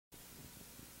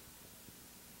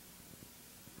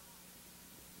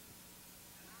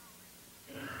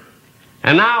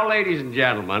And now, ladies and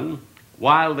gentlemen,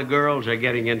 while the girls are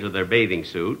getting into their bathing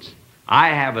suits, I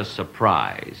have a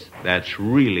surprise that's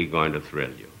really going to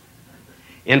thrill you.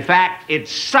 In fact,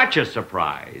 it's such a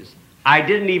surprise, I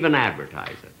didn't even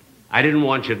advertise it. I didn't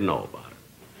want you to know about it.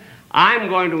 I'm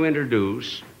going to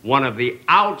introduce one of the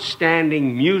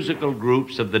outstanding musical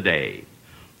groups of the day,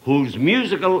 whose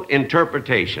musical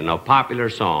interpretation of popular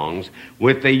songs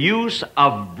with the use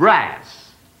of brass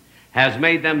has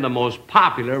made them the most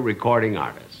popular recording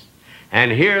artists. And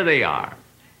here they are,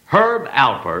 Herb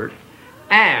Alpert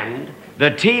and the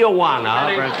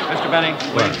Tijuana... Mr. Benning,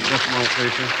 wait just a moment,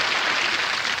 please, sir.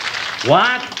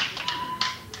 What?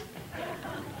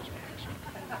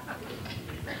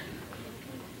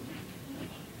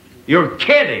 You're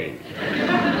kidding.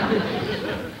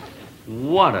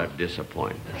 What a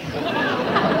disappointment.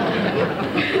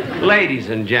 Ladies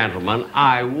and gentlemen,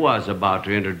 I was about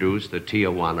to introduce the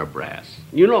Tijuana Brass.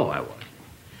 You know I was.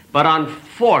 But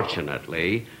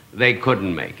unfortunately, they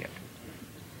couldn't make it.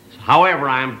 However,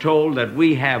 I am told that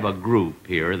we have a group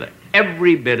here that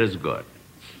every bit as good.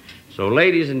 So,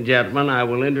 ladies and gentlemen, I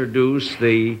will introduce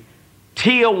the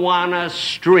Tijuana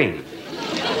Strings.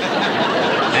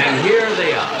 And here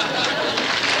they are.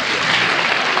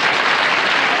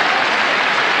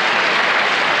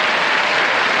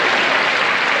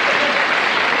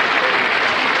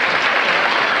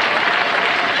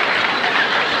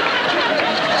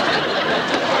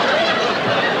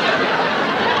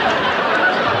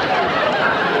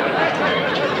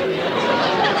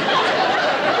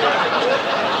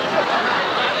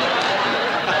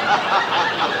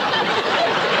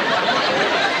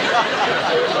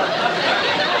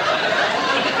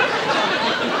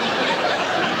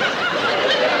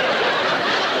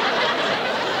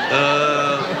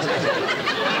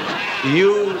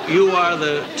 You are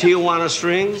the Tijuana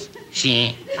Strings?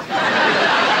 Si.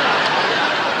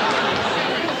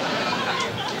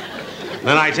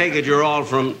 Then I take it you're all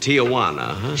from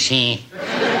Tijuana, huh? Si.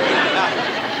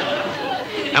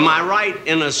 Am I right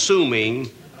in assuming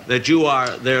that you are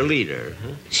their leader?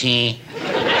 Huh? Si.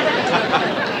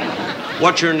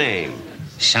 What's your name?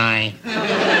 Si.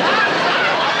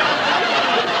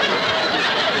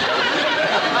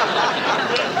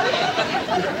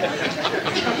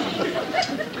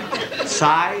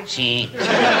 Sai? Si.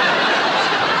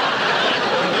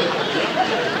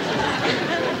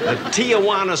 The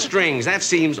Tijuana Strings, that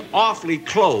seems awfully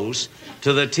close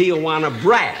to the Tijuana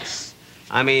Brass.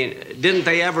 I mean, didn't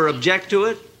they ever object to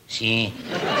it? Si.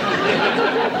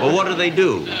 Well, what do they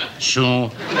do?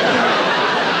 Su.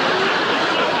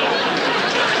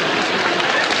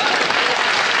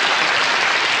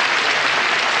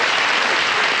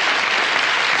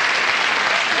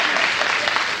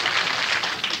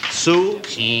 Sue?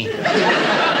 Si. Oh,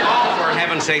 for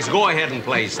heaven's sakes, go ahead and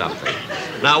play something.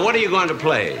 Now, what are you going to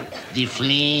play? The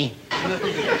flea.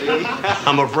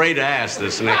 I'm afraid to ask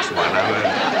this next one.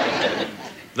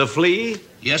 The Flea?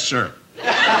 Yes, sir.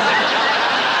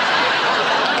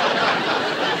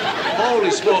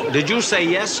 Holy smoke. Did you say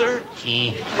yes, sir?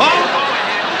 Si. Oh, go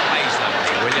ahead and play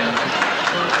something, will you?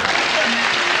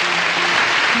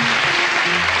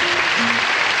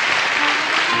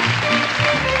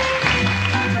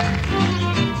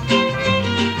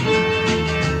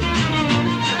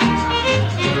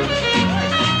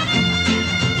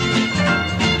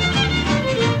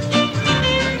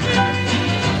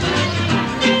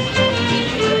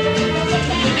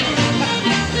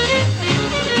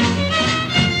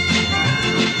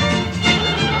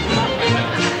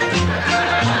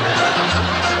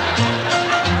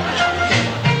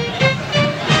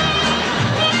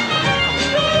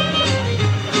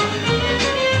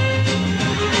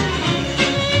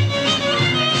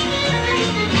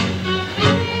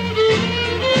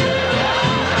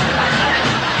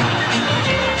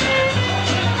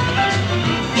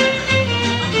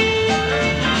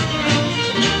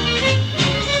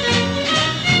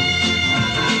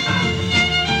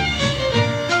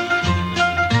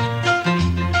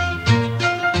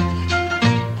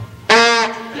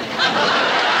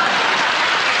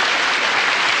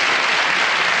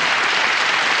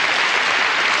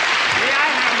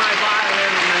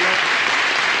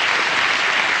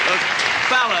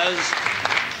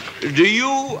 Do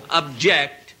you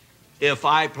object if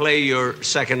I play your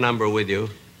second number with you?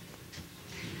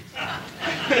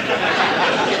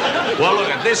 Well,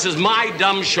 look, this is my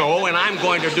dumb show, and I'm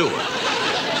going to do it.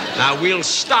 Now, we'll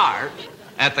start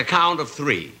at the count of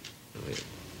 3.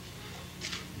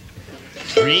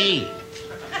 3.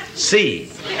 C.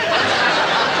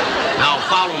 Now,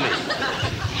 follow me.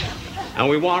 And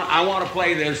I want to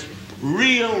play this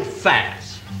real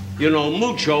fast. You know,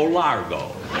 mucho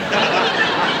largo.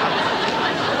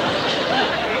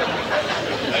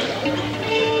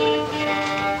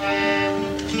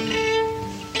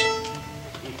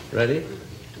 Ready?